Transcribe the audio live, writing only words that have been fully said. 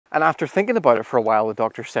And after thinking about it for a while, the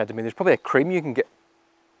doctor said to me, there's probably a cream you can get.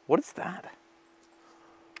 What is that?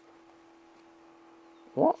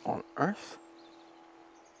 What on earth?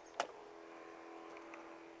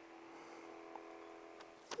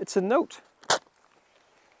 It's a note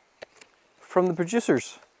from the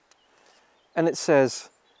producers. And it says,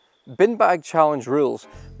 bin bag challenge rules.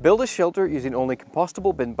 Build a shelter using only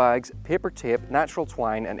compostable bin bags, paper tape, natural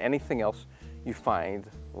twine, and anything else you find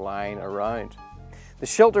lying around. The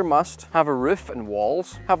shelter must have a roof and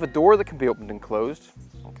walls, have a door that can be opened and closed.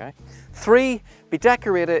 Okay. 3, be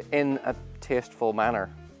decorated in a tasteful manner.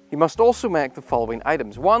 You must also make the following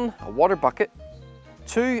items. 1, a water bucket.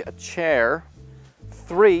 2, a chair.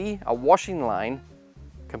 3, a washing line,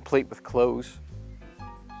 complete with clothes.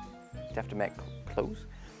 You have to make clothes.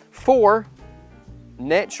 4,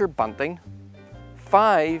 nature bunting.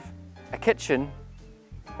 5, a kitchen.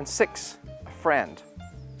 And 6, a friend.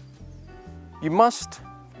 You must,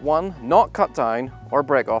 1, not cut down or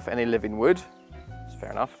break off any living wood. It's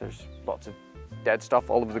fair enough, there's lots of dead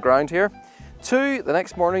stuff all over the ground here. 2, the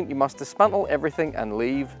next morning you must dismantle everything and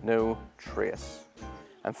leave no trace.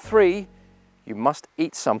 And 3, you must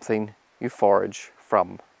eat something you forage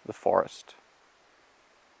from the forest.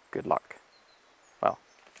 Good luck. Well,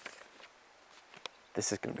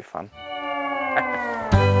 this is going to be fun.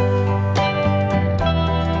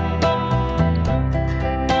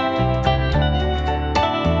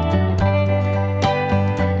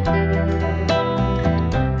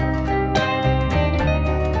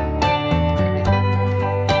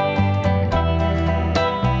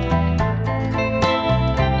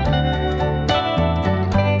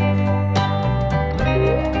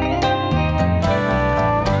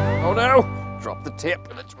 Drop the tape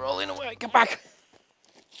and it's rolling away. Get back.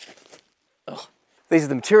 Ugh. These are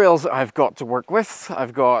the materials I've got to work with.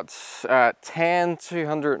 I've got 10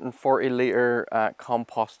 240 litre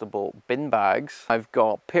compostable bin bags. I've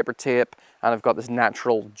got paper tape and I've got this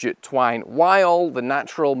natural jute twine. Why all the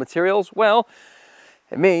natural materials? Well,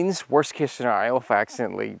 it means, worst case scenario, if I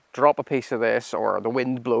accidentally drop a piece of this or the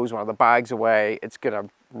wind blows one of the bags away, it's gonna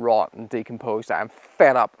rot and decompose. I'm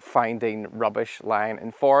fed up finding rubbish lying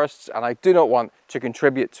in forests and I do not want to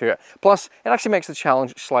contribute to it. Plus, it actually makes the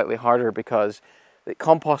challenge slightly harder because the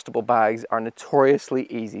compostable bags are notoriously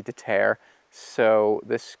easy to tear. So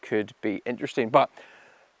this could be interesting. But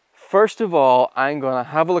first of all, I'm gonna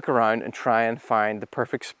have a look around and try and find the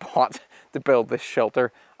perfect spot to build this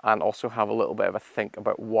shelter, and also have a little bit of a think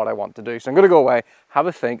about what I want to do. So I'm gonna go away, have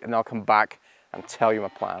a think, and I'll come back and tell you my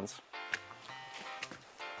plans.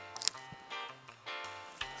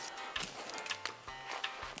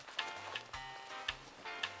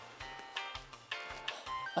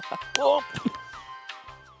 Oh.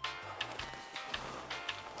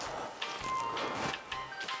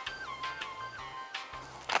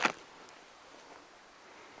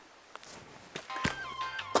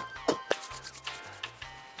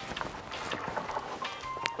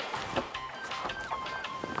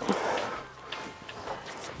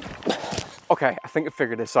 Okay, I think I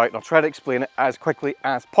figured this out and I'll try to explain it as quickly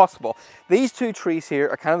as possible. These 2 trees here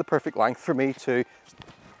are kind of the perfect length for me to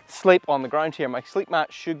sleep on the ground here. My sleep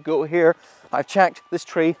mat should go here. I've checked this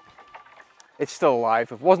tree, it's still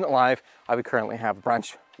alive. If it wasn't alive, I would currently have a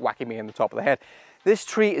branch whacking me in the top of the head. This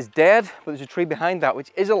tree is dead, but there's a tree behind that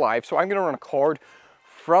which is alive. So I'm gonna run a cord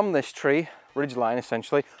from this tree, ridge line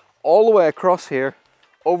essentially, all the way across here,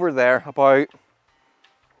 over there, about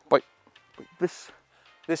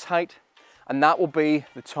this height. And that will be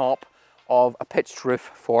the top of a pitched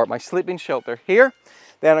roof for my sleeping shelter here.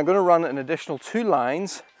 Then I'm going to run an additional 2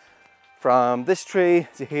 lines from this tree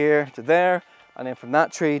to here to there, and then from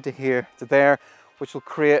that tree to here to there, which will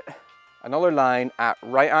create another line at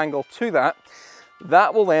right angle to that.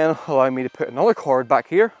 That will then allow me to put another cord back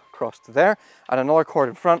here across to there, and another cord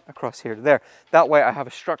in front across here to there. That way I have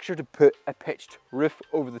a structure to put a pitched roof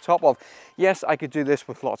over the top of. Yes, I could do this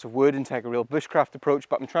with lots of wood and take a real bushcraft approach,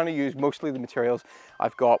 but I'm trying to use mostly the materials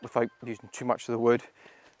I've got without using too much of the wood.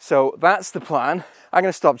 So that's the plan. I'm going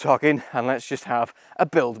to stop talking and let's just have a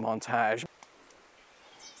build montage.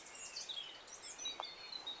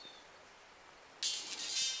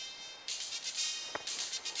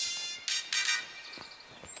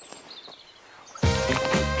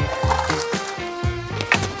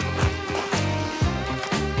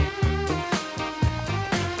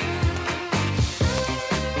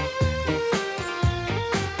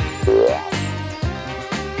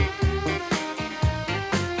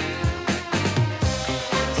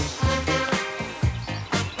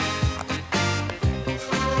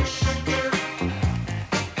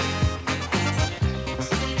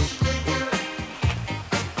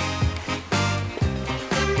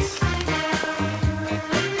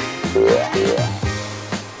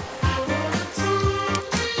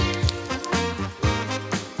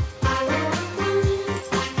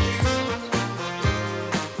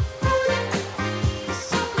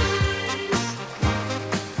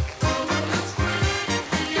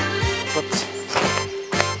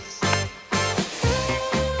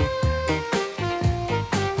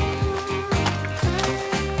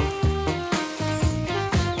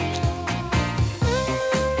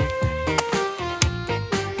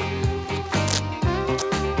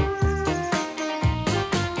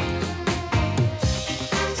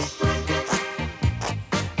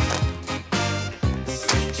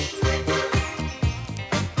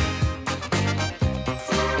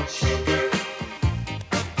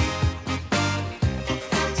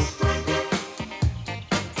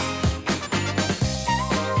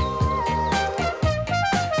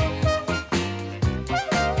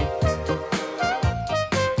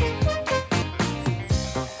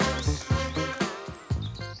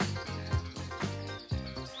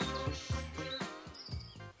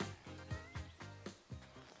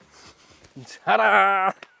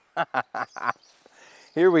 Ta-da!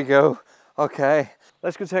 Here we go. Okay,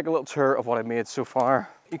 let's go take a little tour of what I made so far.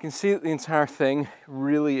 You can see that the entire thing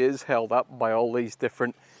really is held up by all these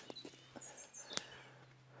different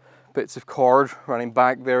bits of cord running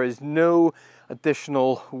back. There is no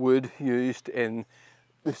additional wood used in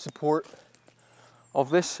the support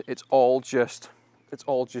of this. It's all just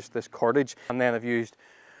this cordage. And then I've used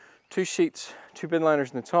 2 sheets, 2 bin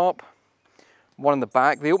liners in the top, 1 in the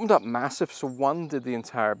back. They opened up massive, so 1 did the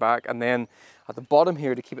entire back, and then at the bottom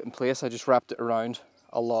here, to keep it in place, I just wrapped it around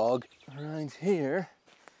a log. Around here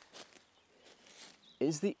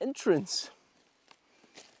is the entrance.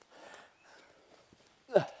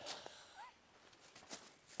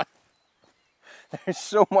 There's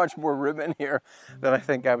so much more room in here than I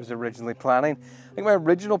think I was originally planning. I think my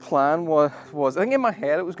original plan was I think in my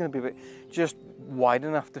head it was going to be just wide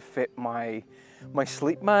enough to fit my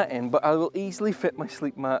sleep mat in, but I will easily fit my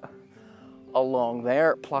sleep mat along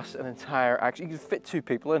there, plus an entire, actually you can fit 2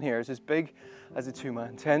 people in here. It's as big as a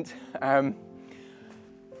 2-man tent.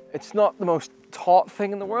 It's not the most taut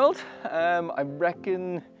thing in the world. I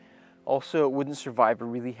reckon also it wouldn't survive a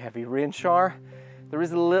really heavy rain shower. There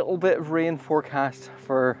is a little bit of rain forecast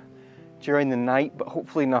for during the night, but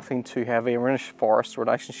hopefully nothing too heavy. We're in a forest, we're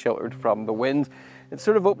nice and sheltered from the wind. It's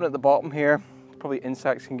sort of open at the bottom here. Probably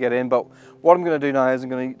insects can get in, but what I'm going to do now is I'm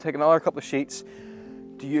going to take another couple of sheets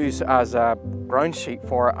to use as a ground sheet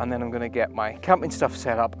for it, and then I'm going to get my camping stuff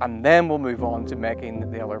set up, and then we'll move on to making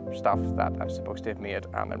the other stuff that I'm supposed to have made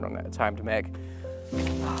and then run out of time to make.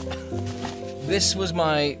 This was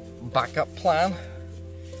my backup plan.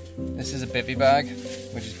 This is a bivy bag,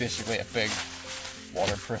 which is basically a big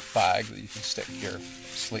waterproof bag that you can stick your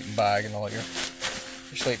sleeping bag and all your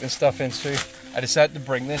sleeping stuff into. I decided to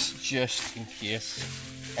bring this just in case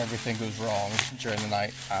everything goes wrong during the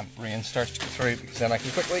night and rain starts to go through, because then I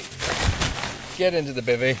can quickly get into the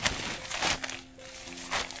bivy.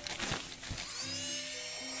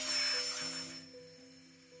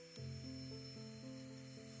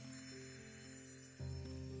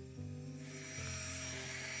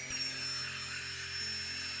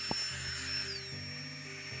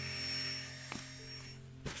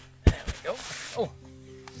 Oh,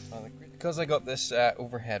 because I got this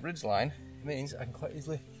overhead ridge line, it means I can quite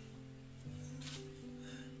easily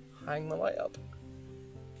hang the light up.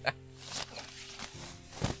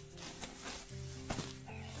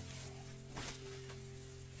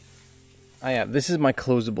 Yeah, this is my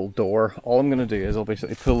closable door. All I'm going to do is I'll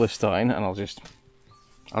basically pull this down and I'll just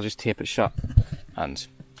tape it shut, and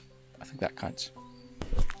I think that counts.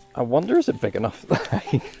 I wonder, is it big enough that I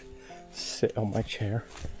can sit on my chair?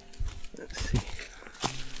 Let's see.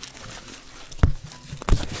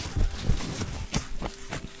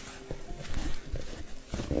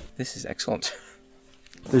 This is excellent.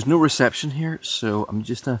 There's no reception here, so I'm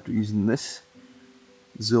just after using this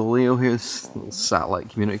Zoleo here, this little satellite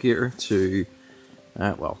communicator, to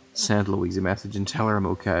well, send Louise a message and tell her I'm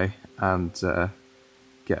okay, and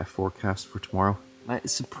get a forecast for tomorrow.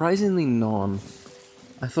 It's surprisingly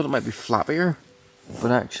I thought it might be flappier,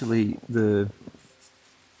 but actually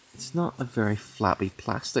it's not a very flappy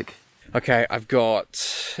plastic. Okay, I've got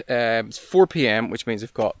it's 4 PM, which means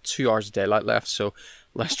I've got 2 hours of daylight left, so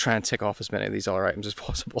let's try and tick off as many of these other items as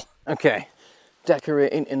possible. Okay,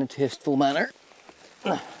 decorating in a tasteful manner.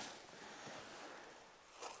 There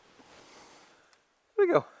we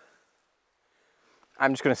go.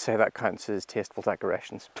 I'm just going to say that counts as tasteful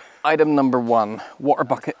decorations. Item number 1, water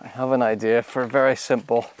bucket. I have an idea for a very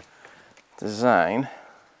simple design.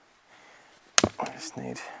 I just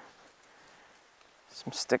need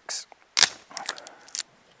some sticks.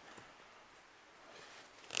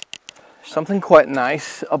 Something quite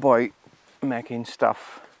nice about making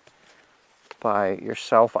stuff by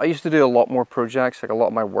yourself. I used to do a lot more projects, like a lot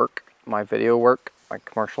of my work, my video work, my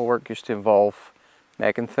commercial work used to involve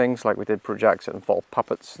making things. Like we did projects that involved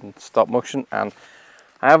puppets and stop motion, and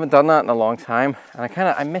I haven't done that in a long time, and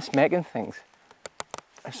I miss making things.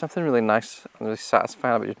 There's something really nice and really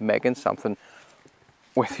satisfying about just making something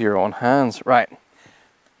with your own hands. Right,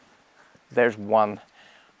 there's one.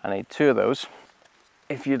 I need 2 of those.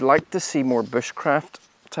 If you'd like to see more bushcraft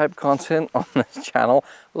type content on this channel,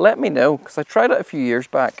 let me know, because I tried it a few years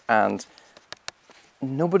back and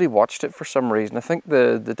nobody watched it for some reason. I think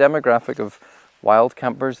the demographic of wild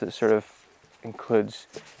campers that sort of includes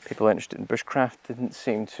people interested in bushcraft didn't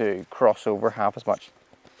seem to cross over half as much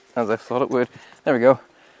as I thought it would. There we go.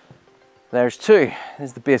 There's 2. This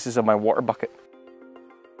is the basis of my water bucket.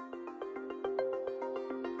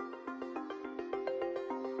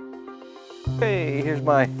 Hey, here's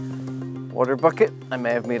my water bucket. I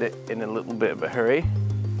may have made it in a little bit of a hurry.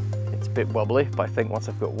 It It's a bit wobbly, but I think once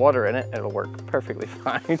I've got water in it, it'll work perfectly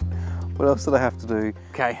fine. What else did I have to do?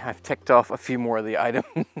 Okay, I've ticked off a few more of the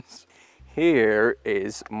items. Here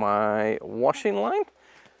is my washing line.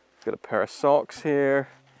 I've got a pair of socks here.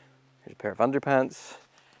 Here's a pair of underpants.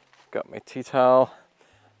 Got my tea towel.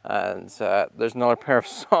 And there's another pair of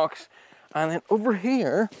socks. And then over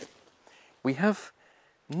here, we have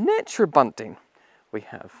nature bunting. We've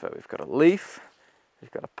got a leaf. We've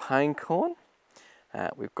got a pine cone.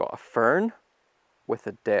 We've got a fern with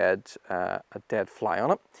a dead fly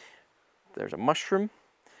on it. There's a mushroom.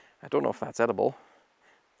 I don't know if that's edible.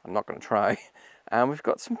 I'm not going to try. And we've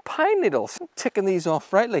got some pine needles. I'm ticking these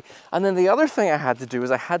off rightly. And then the other thing I had to do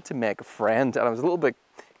is I had to make a friend, and I was a little bit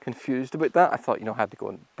confused about that. I thought, you know, I had to go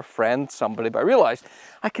and befriend somebody, but I realized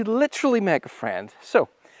I could literally make a friend. So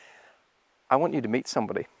I want you to meet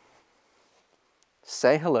somebody.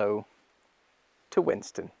 Say hello to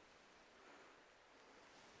Winston.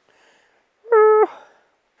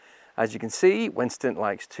 As you can see, Winston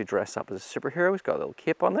likes to dress up as a superhero. He's got a little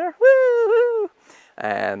cape on there. Woo!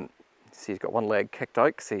 And see, he's got one leg kicked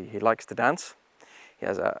out because he likes to dance. He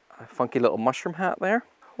has a funky little mushroom hat there.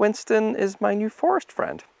 Winston is my new forest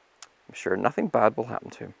friend. I'm sure nothing bad will happen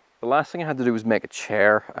to him. The last thing I had to do was make a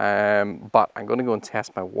chair, but I'm going to go and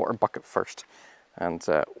test my water bucket first. And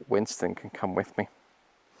Winston can come with me.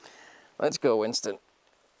 Let's go, Winston.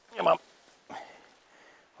 Come on.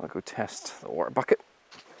 I'll go test the water bucket.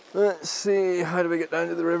 Let's see, how do we get down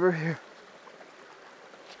to the river here?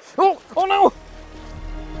 Oh no!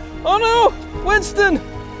 Oh no! Winston!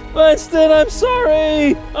 Winston, I'm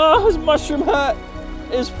sorry! Oh, his mushroom hat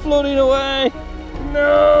is floating away.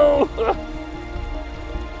 No!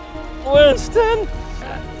 Winston!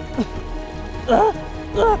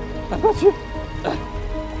 I got you.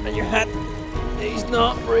 And your hat, he's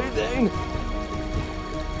not breathing.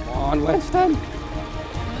 Come on, Winston.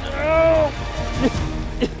 No!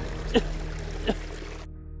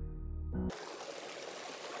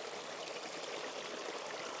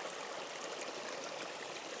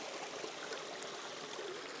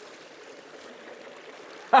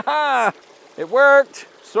 Haha! It worked!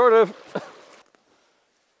 Sort of.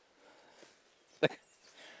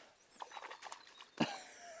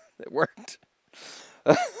 It worked.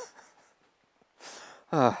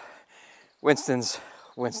 Winston's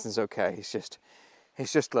okay. He's just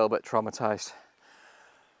a little bit traumatized.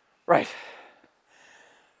 Right.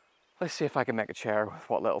 Let's see if I can make a chair with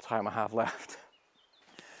what little time I have left.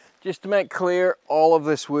 Just to make clear, all of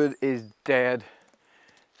this wood is dead.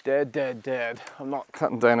 Dead, dead, dead. I'm not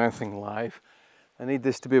cutting down anything live. I need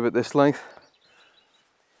this to be about this length.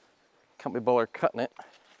 Can't be bothered cutting it.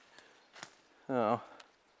 Oh.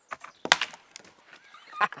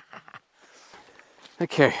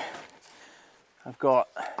 Okay. I've got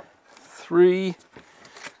 3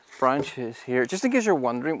 branches here. Just in case you're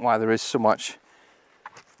wondering why there is so much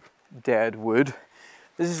dead wood.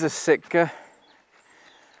 This is a Sitka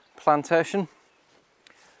plantation.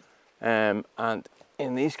 And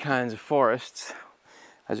in these kinds of forests,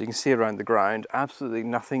 as you can see around the ground, absolutely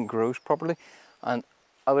nothing grows properly. And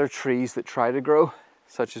other trees that try to grow,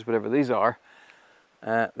 such as whatever these are,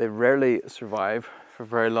 they rarely survive for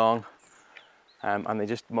very long. And they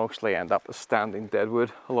just mostly end up as standing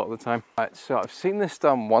deadwood a lot of the time. So I've seen this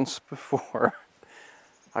done once before.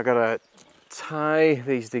 I gotta tie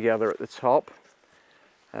these together at the top.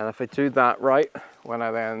 And if I do that right, when I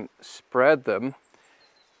then spread them,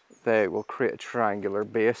 they will create a triangular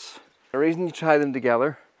base. The reason you tie them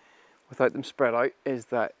together without them spread out is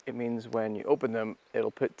that it means when you open them,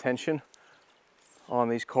 it'll put tension on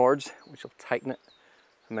these cords, which will tighten it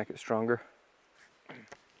and make it stronger.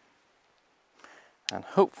 And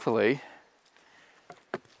hopefully,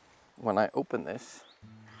 when I open this,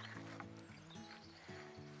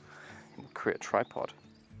 it'll create a tripod.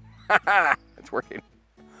 Haha! It's working.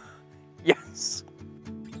 Yes!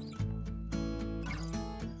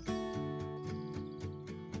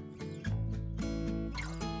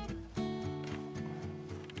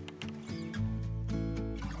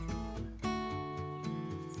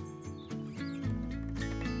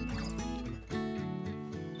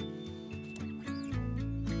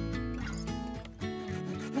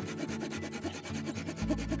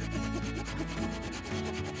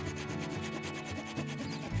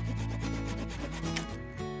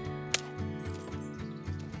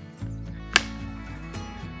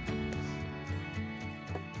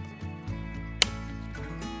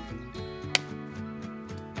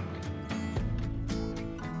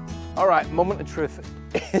 All right, moment of truth.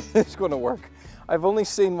 It's going to work. I've only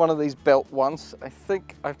seen one of these built once. I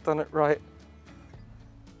think I've done it right.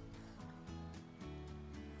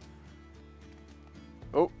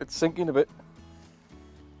 Oh, it's sinking a bit.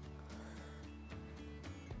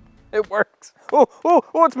 It works. Oh, oh,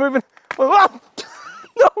 oh, it's moving. Oh, ah!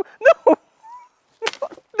 No, no,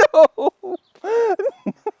 no.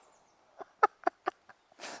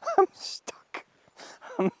 I'm stuck.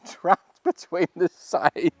 I'm trapped between the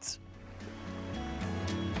sides.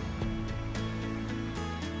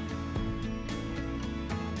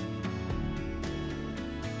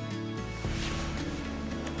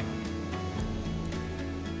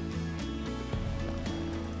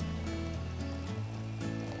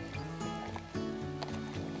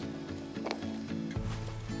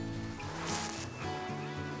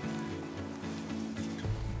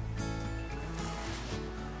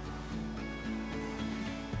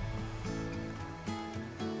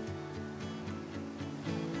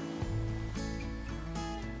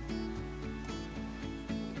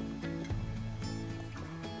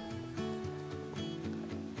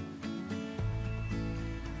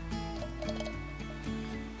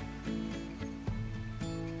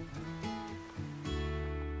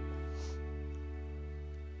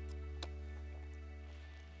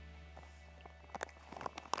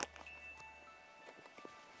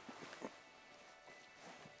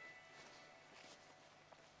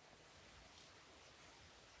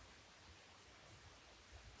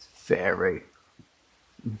 Very,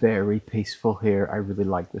 very peaceful here. I really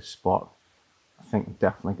like this spot. I think I'm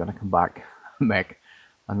definitely going to come back and make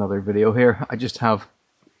another video here. I just have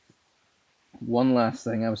one last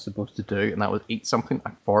thing I was supposed to do, and that was eat something.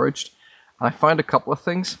 I foraged, and I found a couple of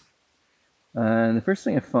things. And the first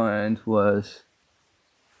thing I found was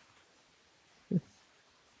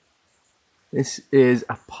this is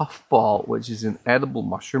a puffball, which is an edible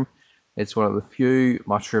mushroom. It's one of the few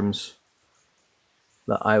mushrooms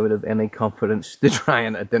that I would have any confidence to try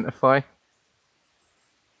and identify.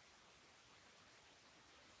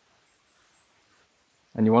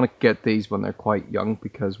 And you want to get these when they're quite young,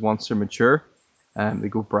 because once they're mature, they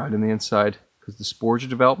go brown on the inside because the spores are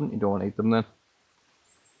developing. You don't want to eat them then.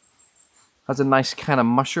 Has a nice kind of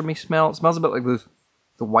mushroomy smell. It smells a bit like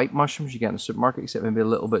the white mushrooms you get in the supermarket, except maybe a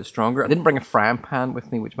little bit stronger. I didn't bring a frying pan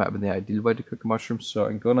with me, which might have been the ideal way to cook a mushroom, so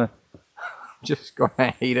I'm just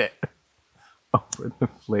gonna eat it over the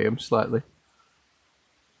flame slightly.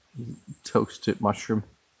 Toasted mushroom.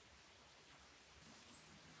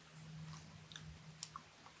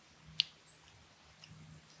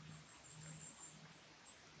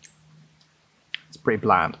 It's pretty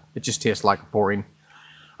bland. It just tastes like a boring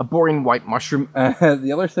white mushroom.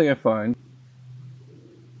 The other thing I found,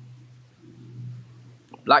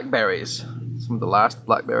 blackberries. Some of the last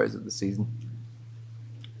blackberries of the season.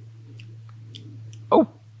 Oh,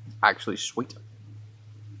 actually sweet.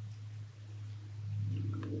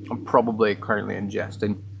 I'm probably currently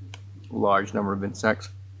ingesting a large number of insects.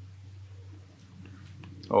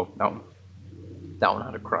 Oh, that one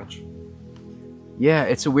had a crunch. Yeah,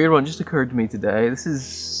 it's a weird one. It just occurred to me today. This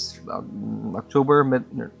is October,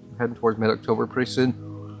 heading towards mid-October pretty soon.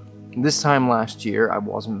 This time last year, I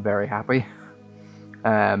wasn't very happy.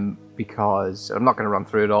 Because I'm not going to run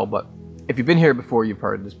through it all, but if you've been here before, you've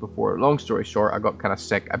heard this before. Long story short, I got kind of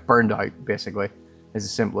sick. I burned out, basically, is the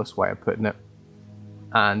simplest way of putting it.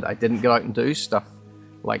 And I didn't get out and do stuff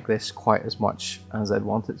like this quite as much as I'd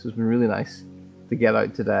wanted. So it's been really nice to get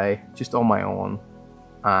out today, just on my own,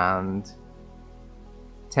 and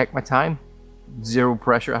take my time. Zero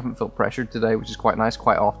pressure. I haven't felt pressured today, which is quite nice.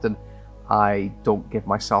 Quite often, I don't give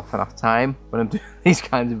myself enough time when I'm doing these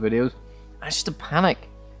kinds of videos. And it's just a panic.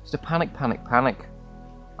 Just a panic.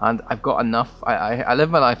 And I've got enough. I live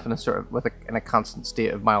my life in a sort of in a constant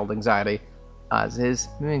state of mild anxiety, as is.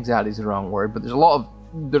 Maybe anxiety is the wrong word, but there's a lot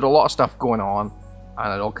of stuff going on,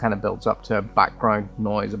 and it all kind of builds up to background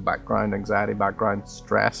noise, and background anxiety, background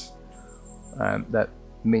stress. That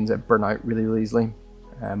means I burn out really, really easily.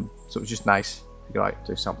 So it was just nice to get out and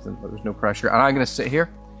do something, but there's no pressure. And I'm going to sit here.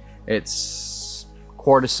 It's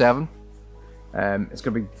 7:15. It's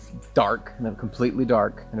going to be dark, and then completely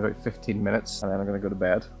dark in about 15 minutes, and then I'm going to go to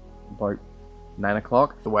bed about 9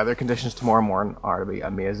 o'clock. The weather conditions tomorrow morning are to be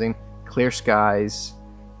amazing. Clear skies,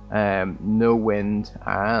 no wind,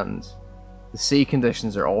 and the sea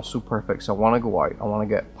conditions are also perfect. So I want to go out. I want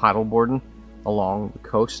to get paddleboarding along the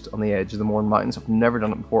coast on the edge of the Mourne Mountains. I've never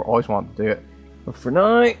done it before, always wanted to do it. But for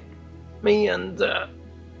now, me and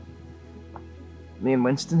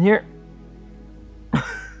Winston here,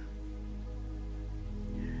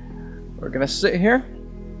 we're gonna sit here,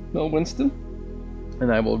 little Winston,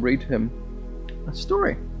 and I will read him a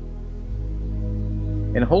story.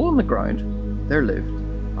 In a hole in the ground, there lived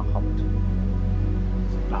a hobbit.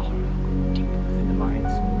 Balrog, deep within the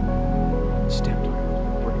mines, stepped over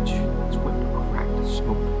the bridge, its whip cracked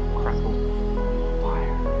smoke, crackle,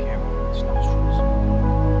 fire came from its nostrils.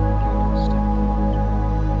 Gandalf stepped forward.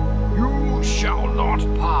 You shall not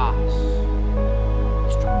pass! He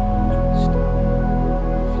struck the bridge with his staff.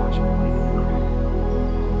 A flash of light and crack.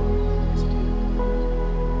 Hesitated for a moment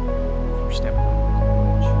before stepping over the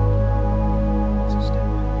bridge. As he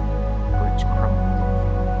stepped, the bridge crumbled and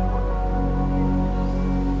fell before him.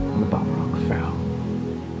 And the Balrog fell.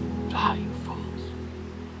 Fly, you fools.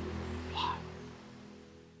 Fly.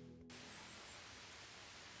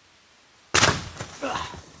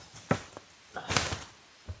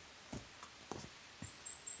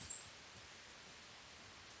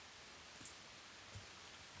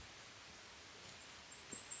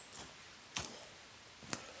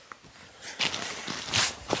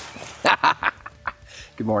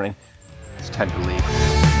 Good morning. It's time to leave.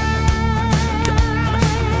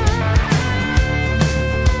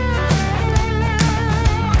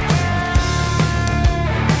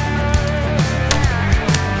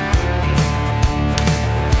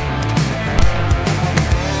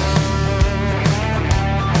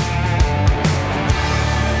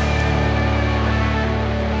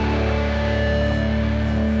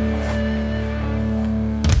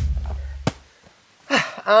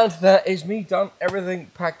 And that is me done, everything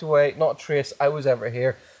packed away, not a trace I was ever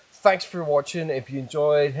here. Thanks for watching. If you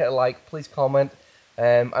enjoyed, hit a like, please comment.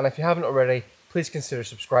 And if you haven't already, please consider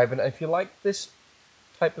subscribing. And if you like this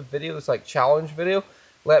type of video, this like challenge video,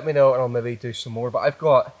 let me know and I'll maybe do some more. But I've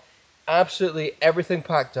got absolutely everything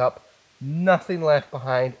packed up, nothing left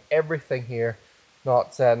behind, everything here.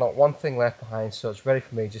 Not one thing left behind, so it's ready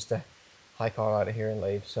for me just to hike on out of here and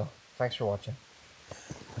leave. So thanks for watching.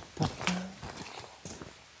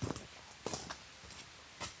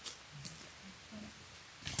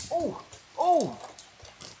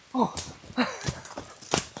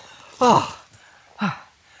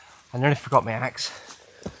 I nearly forgot my axe.